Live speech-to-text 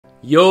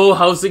Yo,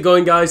 how's it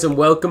going guys, and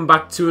welcome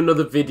back to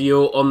another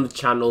video on the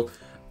channel.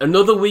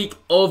 Another week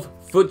of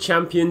FUT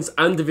Champions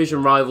and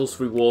Division Rivals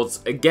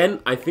rewards. Again,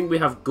 I think we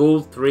have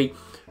Gold 3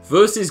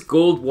 versus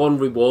Gold 1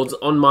 rewards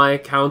on my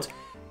account.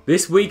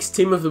 This week's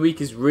Team of the Week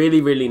is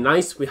really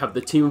nice. We have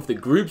the Team of the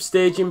Group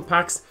Stage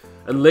impacts,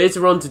 and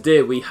later on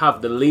today we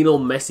have the Lionel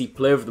Messi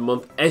Player of the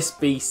Month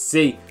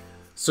SBC.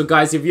 So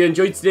guys, if you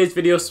enjoyed today's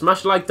video,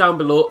 smash a like down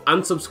below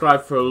and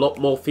subscribe for a lot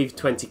more FIFA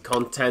 20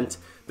 content.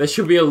 There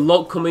should be a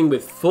lot coming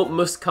with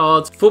FUTmas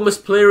cards,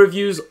 FUTmas player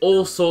reviews,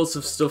 all sorts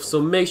of stuff.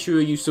 So make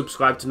sure you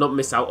subscribe to not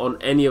miss out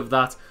on any of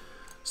that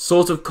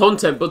sort of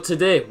content. But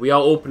today we are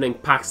opening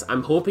packs.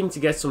 I'm hoping to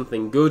get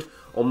something good.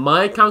 On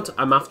my account,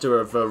 I'm after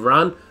a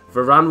Varane.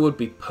 Varane would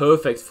be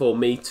perfect for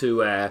me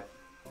to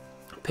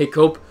pick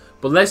up.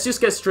 But let's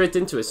just get straight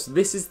into it. So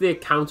this is the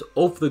account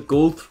of the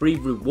Gold 3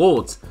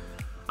 rewards.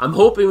 I'm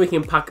hoping we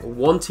can pack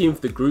one Team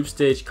of the Group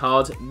Stage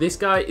card. This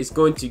guy is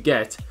going to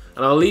get,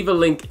 and I'll leave a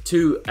link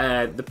to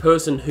the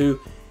person who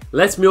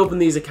lets me open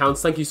these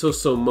accounts. Thank you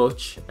so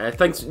much.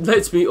 Thanks,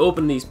 lets me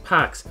open these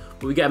packs.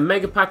 But we get a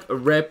Mega Pack, a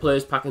Rare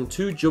Players Pack, and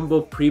 2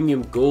 Jumbo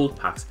Premium Gold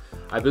Packs.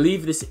 I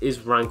believe this is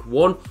rank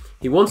 1.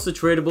 He wants the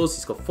tradables.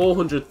 He's got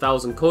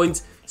 400,000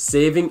 coins,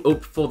 saving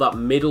up for that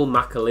middle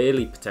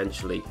Makaleli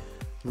potentially.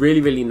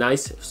 Really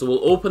nice. So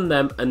we'll open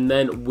them, and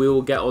then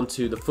we'll get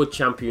onto the FUT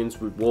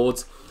Champions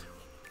rewards.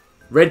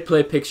 Red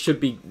player picks should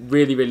be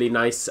really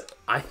nice.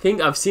 I think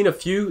I've seen a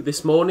few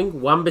this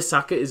morning.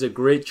 Wan-Bissaka is a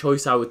great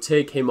choice. I would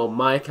take him on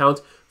my account.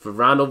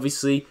 Varane,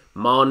 obviously.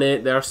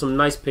 Mane. There are some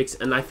nice picks.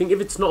 And I think if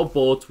it's not a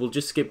board, we'll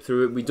just skip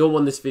through it. We don't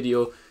want this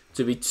video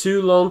to be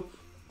too long.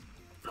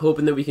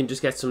 Hoping that we can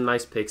just get some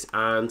nice picks.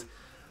 And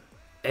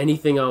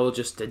anything, I'll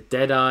just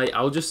Deadeye.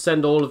 I'll just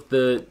send all of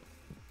the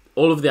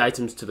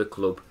items to the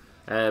club.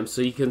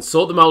 So you can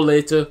sort them out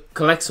later.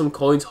 Collect some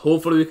coins.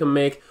 Hopefully we can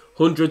make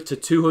 100 to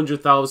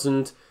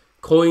 200,000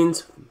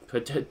 coins,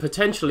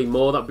 potentially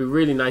more. That'd be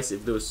really nice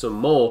if there was some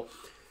more.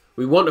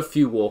 We want a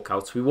few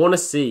walkouts. We want to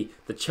see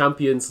the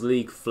Champions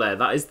League flair.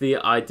 That is the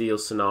ideal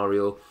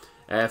scenario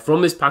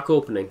from this pack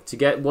opening, to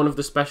get one of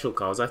the special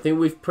cards. I think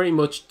we've pretty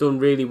much done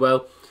really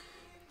well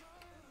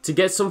to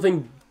get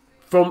something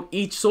from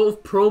each sort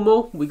of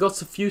promo. We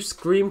got a few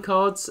Scream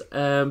cards,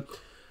 and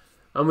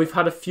we've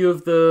had a few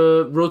of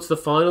the Road to the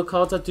Final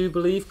cards, I do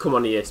believe. Come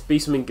on, ES, be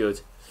something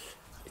good.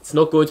 It's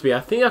not going to be.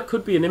 I think that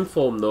could be an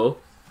inform though.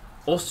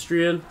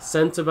 Austrian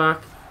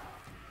centre-back.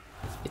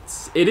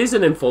 It is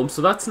an inform,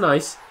 so that's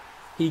nice.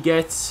 He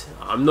gets,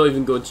 I'm not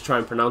even going to try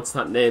and pronounce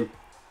that name,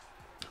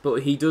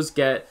 but he does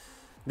get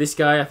this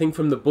guy, I think,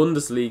 from the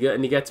Bundesliga,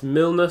 and he gets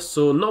Milner,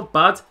 so not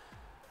bad.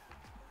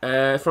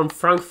 From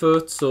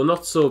Frankfurt, so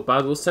not so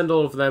bad. We'll send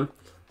all of them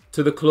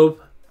to the club,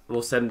 and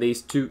we'll send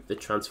these to the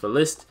transfer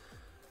list.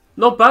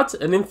 Not bad,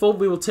 an inform.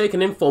 We will take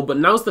an inform, but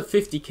now's the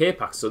 50k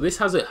pack, so this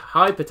has a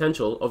high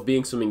potential of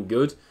being something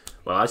good.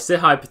 Well, I say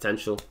high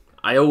potential.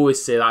 I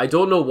always say that. I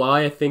don't know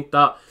why I think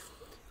that.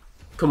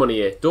 Come on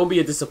here. Don't be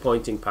a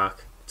disappointing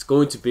pack. It's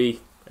going to be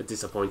a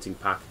disappointing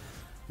pack.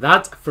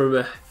 That from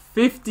a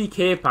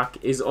 50k pack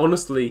is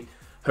honestly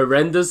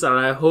horrendous. And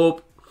I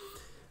hope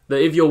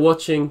that if you're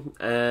watching,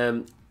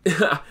 I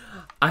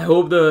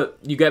hope that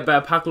you get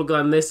better pack luck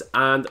than this.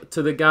 And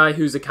to the guy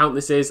whose account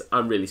this is,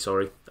 I'm really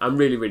sorry. I'm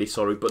really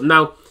sorry. But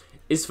now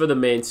it's for the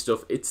main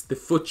stuff. It's the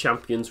FUT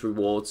Champions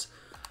rewards.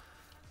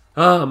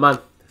 Ah, man.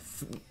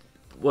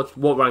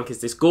 What rank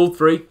is this? Gold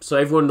 3. So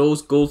everyone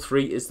knows Gold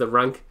 3 is the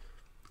rank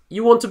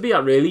you want to be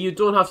at, really. You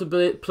don't have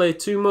to play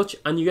too much,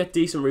 and you get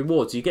decent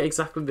rewards. You get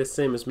exactly the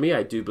same as me,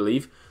 I do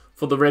believe,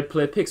 for the red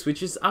player picks,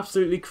 which is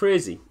absolutely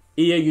crazy.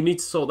 EA, you need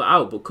to sort that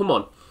out, but come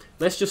on.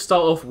 Let's just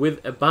start off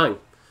with a bang.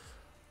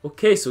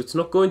 Okay, so it's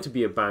not going to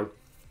be a bang.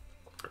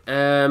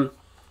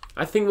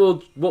 I think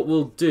what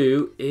we'll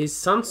do is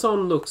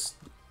Sanson looks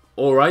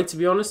alright, to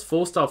be honest.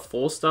 4-star,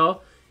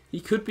 4-star. He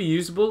could be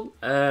usable.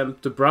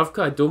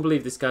 Dubravka, I don't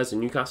believe this guy's a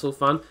Newcastle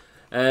fan.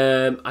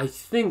 I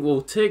think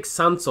we'll take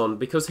Sanson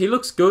because he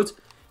looks good.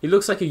 He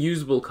looks like a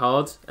usable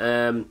card.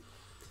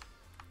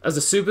 As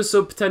a super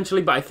sub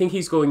potentially, but I think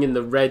he's going in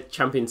the red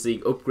Champions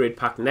League upgrade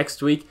pack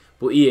next week.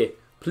 But EA,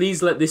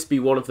 please let this be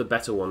one of the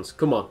better ones.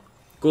 Come on.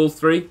 Gold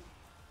 3?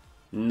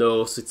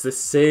 No, so it's the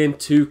same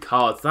 2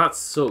 cards. That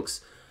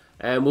sucks.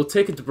 We'll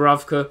take a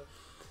Dubravka.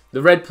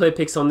 The red play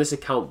picks on this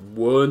account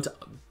weren't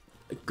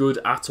good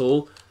at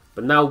all.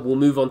 But now we'll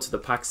move on to the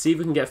pack. See if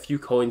we can get a few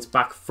coins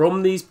back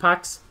from these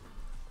packs.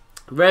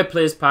 Rare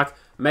Players Pack,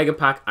 Mega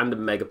Pack, and a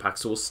Mega Pack.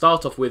 So we'll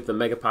start off with the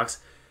Mega Packs.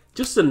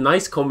 Just a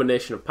nice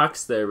combination of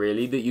packs there,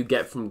 really, that you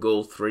get from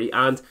Gold 3.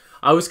 And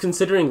I was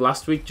considering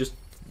last week just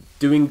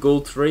doing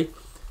Gold 3.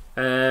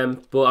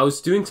 But I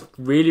was doing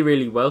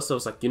really well. So I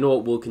was like, you know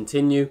what, we'll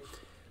continue.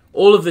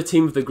 All of the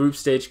Team of the Group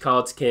Stage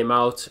cards came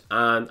out.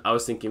 And I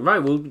was thinking,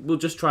 right, we'll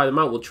just try them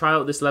out. We'll try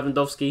out this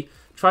Lewandowski.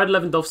 Tried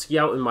Lewandowski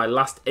out in my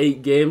last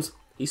 8 games.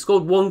 He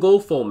scored 1 goal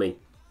for me.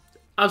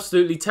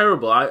 Absolutely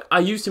terrible. I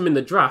used him in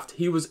the draft.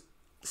 He was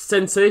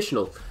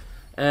sensational.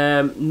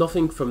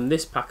 Nothing from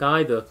this pack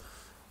either.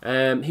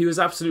 He was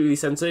absolutely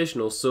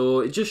sensational. So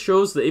it just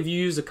shows that if you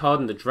use a card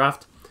in the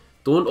draft,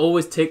 Don't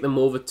always take them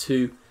over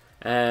to...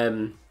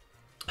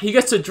 he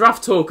gets a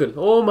draft token.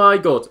 Oh my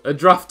god, a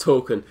draft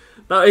token.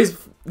 That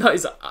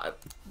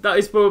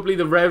is probably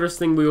the rarest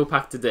thing we will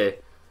pack today.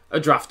 A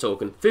draft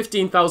token.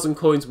 15,000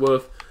 coins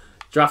worth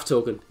draft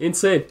token.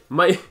 Insane.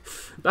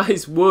 That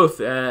is worth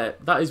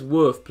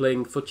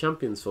playing FUT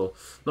Champions for.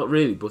 Not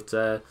really, but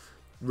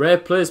rare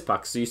players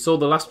pack. So you saw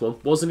the last one.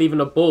 Wasn't even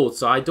a bold,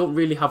 so I don't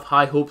really have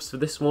high hopes for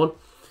this one.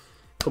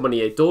 Come on,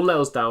 EA. Don't let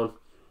us down.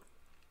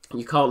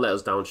 You can't let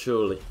us down,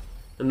 surely.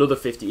 Another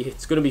 50.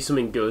 It's going to be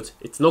something good.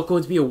 It's not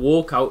going to be a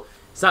walkout.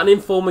 Is that an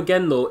inform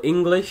again, though?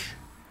 English.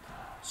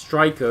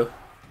 Striker.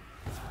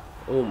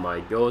 Oh, my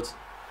God.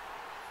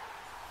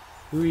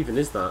 Who even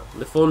is that?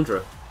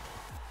 Lefondra.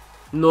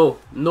 No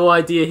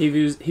idea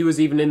he was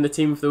even in the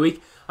team of the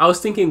week. I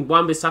was thinking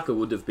Wan-Bissaka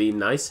would have been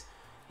nice.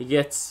 He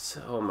gets...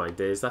 Oh, my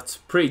days. That's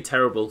pretty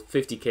terrible.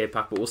 50k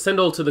pack, but we'll send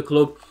all to the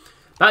club.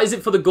 That is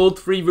it for the Gold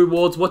 3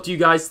 rewards. What do you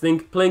guys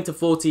think? Playing to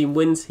 14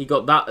 wins. He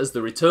got that as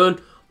the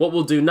return. What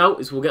we'll do now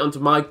is we'll get onto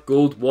my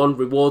Gold 1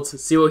 rewards.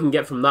 See what we can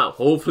get from that.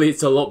 Hopefully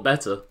it's a lot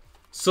better.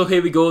 So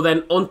here we go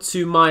then.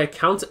 Onto my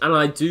account. And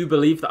I do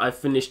believe that I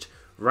finished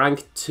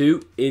rank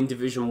 2 in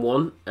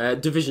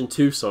Division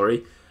 2,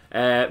 sorry.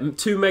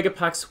 2 mega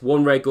packs,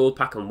 1 rare gold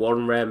pack and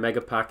 1 rare mega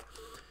pack.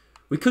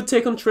 We could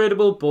take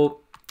untradeable, but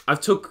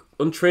I've took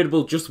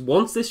untradeable just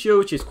once this year,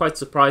 which is quite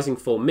surprising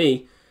for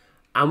me.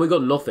 And we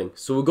got nothing.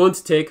 So we're going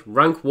to take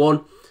rank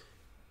 1.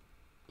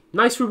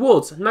 Nice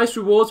rewards. Nice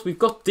rewards. We've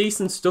got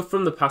decent stuff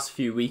from the past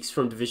few weeks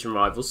from Division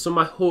Rivals. So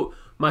my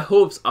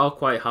hopes are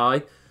quite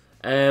high.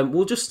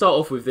 We'll just start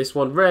off with this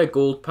one. Rare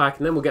gold pack.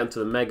 And then we'll get into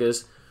the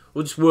megas.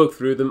 We'll just work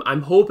through them.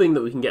 I'm hoping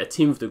that we can get a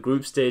team of the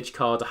group stage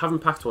card. I haven't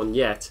packed one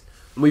yet.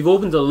 And we've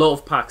opened a lot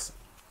of packs.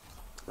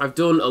 I've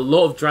done a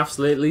lot of drafts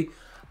lately.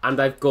 And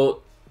I've got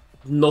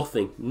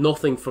nothing.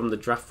 Nothing from the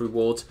draft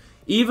rewards.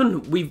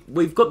 Even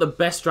we've got the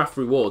best draft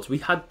rewards. We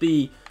had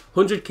the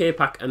 100k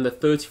pack and the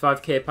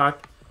 35k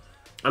pack.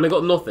 And I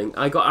got nothing.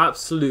 I got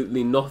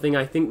absolutely nothing.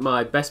 I think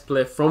my best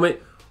player from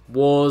it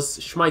was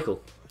Schmeichel.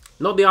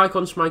 Not the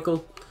icon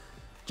Schmeichel.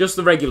 Just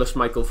the regular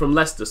Schmeichel from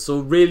Leicester. So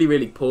really,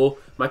 really poor.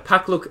 My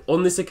pack luck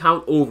on this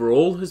account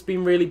overall has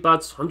been really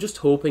bad. So I'm just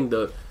hoping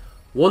that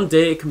one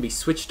day it can be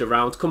switched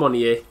around. Come on,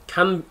 EA.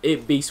 Can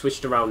it be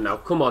switched around now?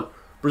 Come on.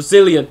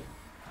 Brazilian.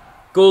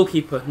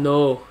 Goalkeeper.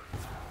 No.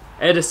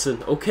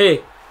 Edison.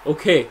 Okay.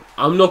 Okay.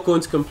 I'm not going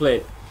to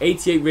complain.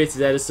 88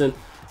 rated Edison.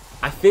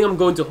 I think I'm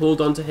going to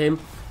hold on to him.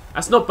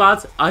 That's not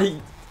bad.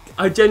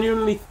 I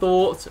genuinely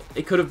thought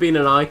it could have been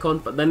an icon,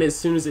 but then as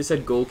soon as it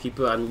said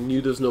goalkeeper, I knew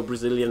there was no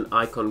Brazilian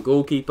icon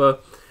goalkeeper.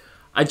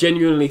 I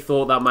genuinely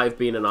thought that might have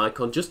been an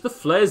icon. Just the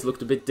flares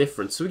looked a bit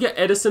different. So we get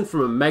Edison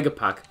from a mega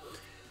pack.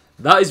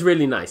 That is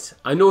really nice.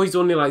 I know he's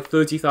only like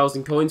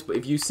 30,000 coins, but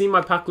if you've seen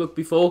my pack look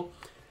before,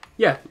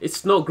 yeah,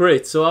 it's not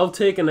great. So I'll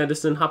take an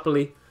Edison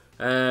happily.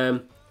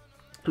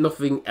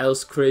 Nothing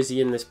else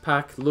crazy in this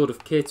pack. Load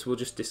of kits, we'll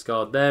just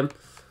discard them.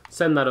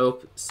 Send that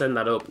up,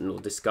 and we'll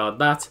discard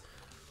that.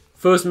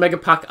 First mega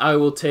pack, I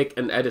will take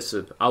an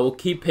Edison. I will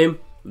keep him.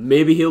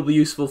 Maybe he'll be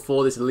useful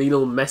for this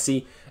Lionel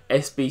Messi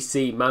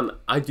SBC. Man,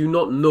 I do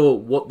not know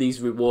what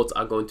these rewards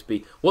are going to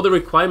be. What the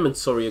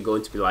requirements, sorry, are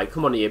going to be like.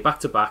 Come on here,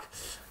 back to back.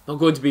 Not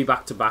going to be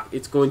back to back.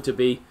 It's going to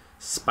be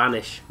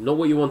Spanish. Not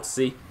what you want to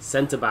see.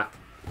 Centre back.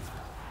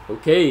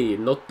 Okay,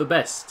 not the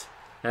best.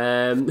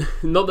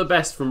 Not the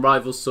best from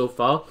Rivals so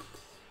far.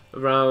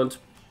 Around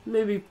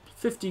maybe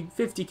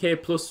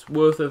 50k plus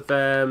worth of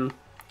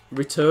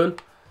return.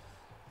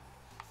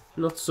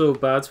 Not so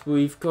bad.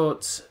 We've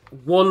got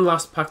one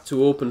last pack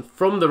to open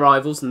from the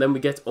Rivals, and then we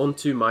get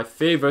onto my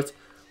favourite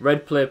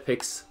red player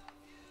picks.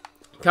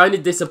 Kind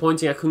of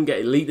disappointing I couldn't get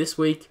Elite this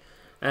week.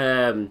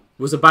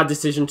 Was a bad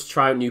decision to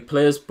try out new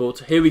players, but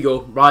here we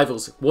go.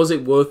 Rivals. Was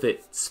it worth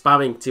it?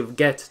 Spamming to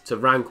get to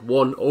rank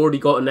 1. Already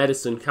got an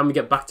Edison. Can we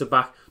get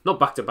back-to-back? Not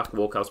back-to-back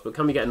walkouts, but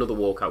can we get another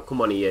walkout? Come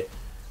on here.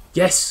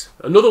 Yes!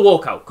 Another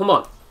walkout. Come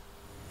on.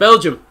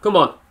 Belgium. Come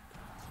on.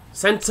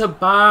 Centre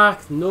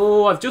back.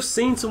 No, I've just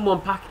seen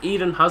someone pack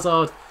Eden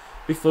Hazard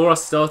before I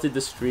started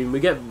the stream. We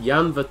get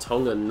Jan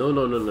Vertonghen.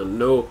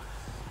 No.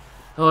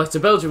 Oh, it's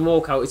a Belgian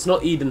walkout. It's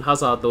not Eden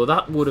Hazard though.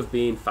 That would have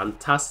been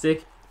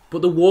fantastic.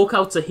 But the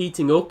walkouts are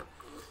heating up.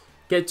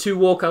 Get 2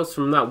 walkouts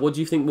from that. What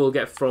do you think we'll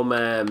get from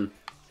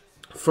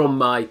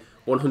my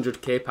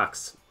 100k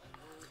packs?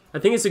 I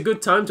think it's a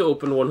good time to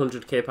open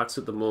 100k packs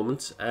at the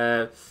moment.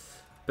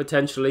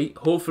 Potentially,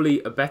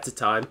 hopefully a better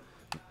time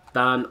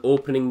than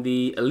opening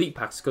the Elite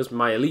packs, because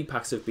my Elite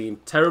packs have been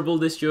terrible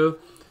this year.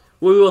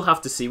 We will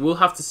have to see. We'll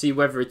have to see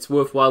whether it's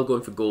worthwhile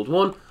going for Gold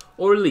 1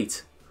 or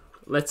Elite.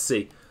 Let's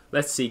see.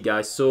 Let's see,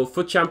 guys. So,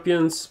 FUT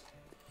Champions,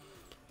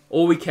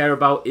 all we care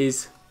about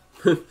is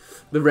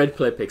the red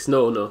player picks.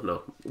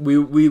 No.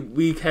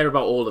 We care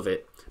about all of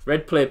it.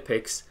 Red player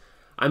picks.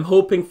 I'm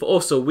hoping for...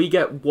 Also, we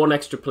get 1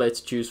 extra player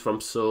to choose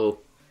from, so...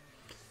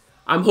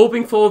 I'm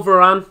hoping for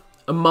Varane.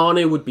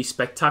 Mane would be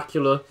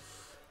spectacular.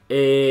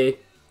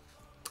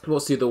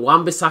 What's the other?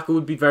 Wan-Bissaka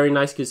would be very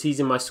nice because he's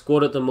in my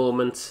squad at the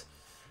moment.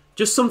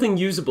 Just something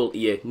usable,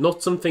 EA.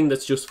 Not something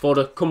that's just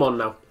fodder. Come on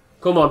now.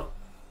 Come on.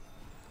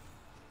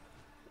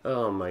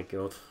 Oh my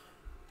god.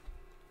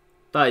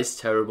 That is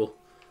terrible.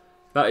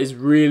 That is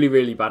really,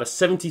 really bad. A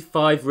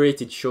 75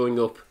 rated showing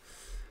up.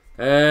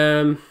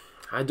 I'm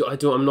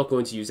not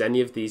going to use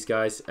any of these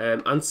guys.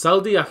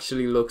 Ansaldi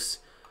actually looks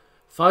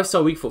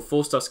 5-star weak foot,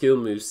 4-star skill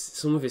moves.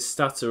 Some of his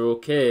stats are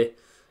okay.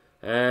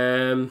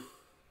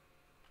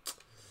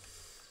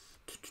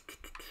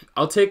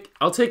 I'll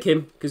take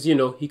him because, you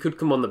know, he could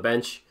come on the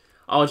bench.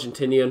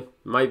 Argentinian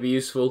might be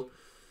useful.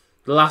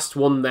 The last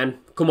one then.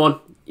 Come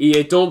on,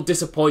 EA, don't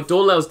disappoint.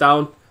 Don't let us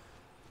down.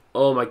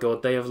 Oh my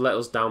god, they have let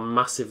us down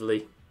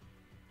massively.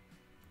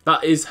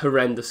 That is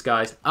horrendous,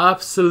 guys.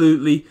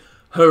 Absolutely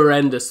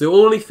horrendous. The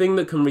only thing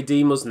that can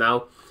redeem us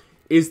now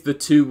is the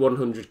 2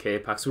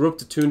 100k packs. We're up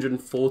to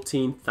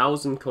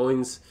 214,000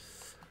 coins.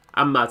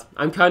 I'm mad.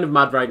 I'm kind of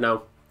mad right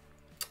now.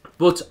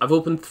 But I've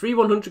opened 3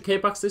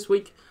 100k packs this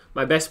week.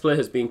 My best player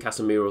has been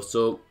Casemiro.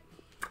 So,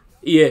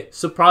 EA,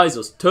 surprise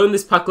us. Turn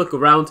this pack look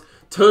around.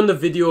 Turn the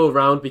video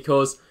around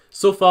because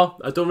so far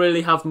I don't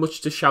really have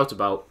much to shout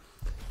about.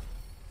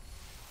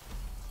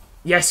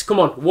 Yes, come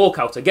on.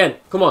 Walkout again.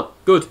 Come on.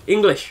 Good.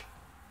 English.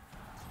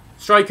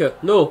 Striker.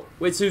 No.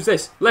 Wait, who's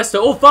this? Leicester.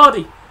 Oh,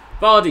 Vardy.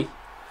 Vardy.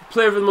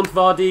 Player of the month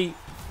Vardy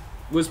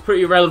was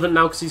pretty irrelevant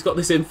now because he's got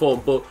this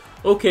inform. But,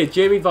 okay,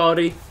 Jamie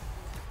Vardy.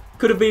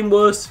 Could have been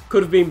worse.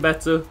 Could have been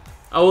better.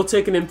 I will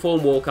take an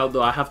inform walkout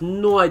though. I have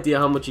no idea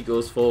how much he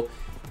goes for.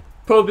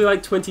 Probably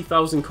like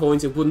 20,000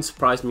 coins. It wouldn't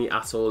surprise me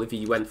at all if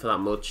he went for that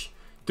much.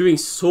 Doing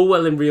so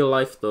well in real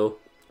life though.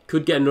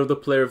 Could get another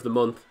player of the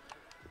month.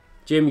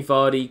 Jamie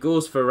Vardy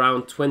goes for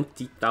around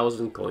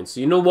 20,000 coins. So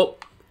you know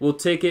what? We'll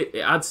take it. It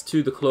adds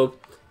to the club.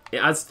 It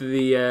adds to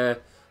the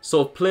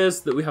sort of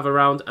players that we have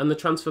around. And the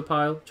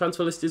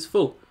transfer list is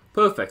full.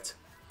 Perfect.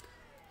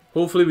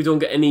 Hopefully we don't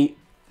get any...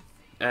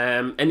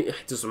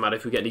 it doesn't matter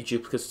if we get any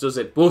duplicates, does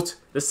it? But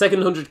the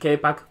second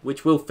 100k pack,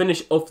 which will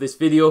finish off this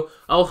video,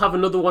 I'll have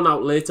another one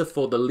out later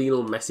for the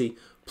Lionel Messi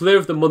Player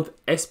of the Month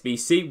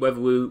SBC. Whether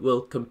we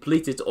will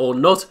complete it or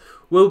not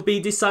will be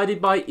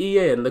decided by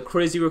EA and the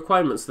crazy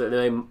requirements that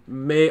they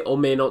may or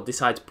may not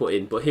decide to put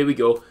in. But here we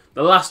go.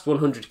 The last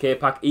 100k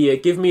pack. EA,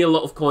 give me a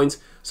lot of coins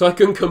so I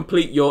can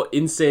complete your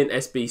insane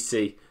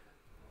SBC.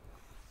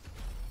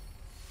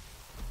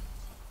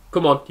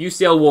 Come on,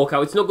 UCL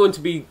walkout. It's not going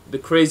to be the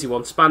crazy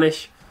one.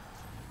 Spanish.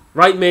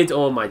 Right mid.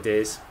 Oh my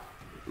days.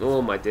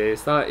 Oh my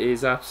days. That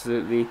is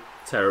absolutely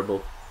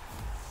terrible.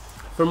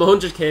 From a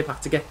 100k pack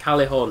to get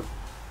Callejon.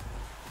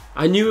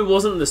 I knew it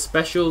wasn't the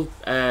special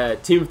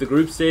team of the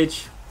group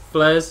stage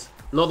flares.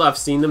 Not that I've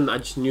seen them. I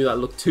just knew that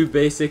looked too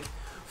basic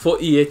for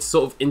EA to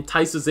sort of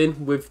entice us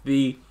in with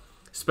the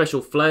special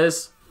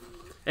flares.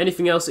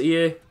 Anything else,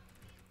 EA?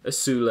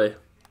 Asule,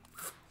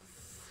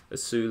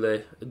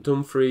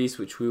 Dumfries,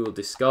 which we will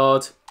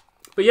discard.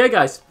 But yeah,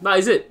 guys, that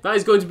is it. That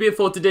is going to be it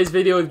for today's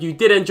video. If you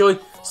did enjoy,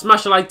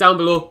 smash a like down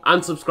below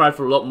and subscribe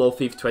for a lot more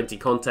FIFA 20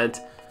 content.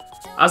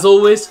 As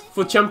always,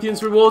 for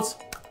Champions rewards,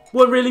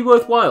 were really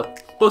worthwhile.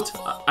 But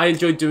I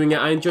enjoyed doing it.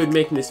 I enjoyed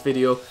making this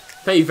video.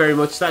 Thank you very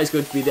much. That is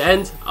going to be the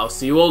end. I'll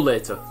see you all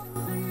later.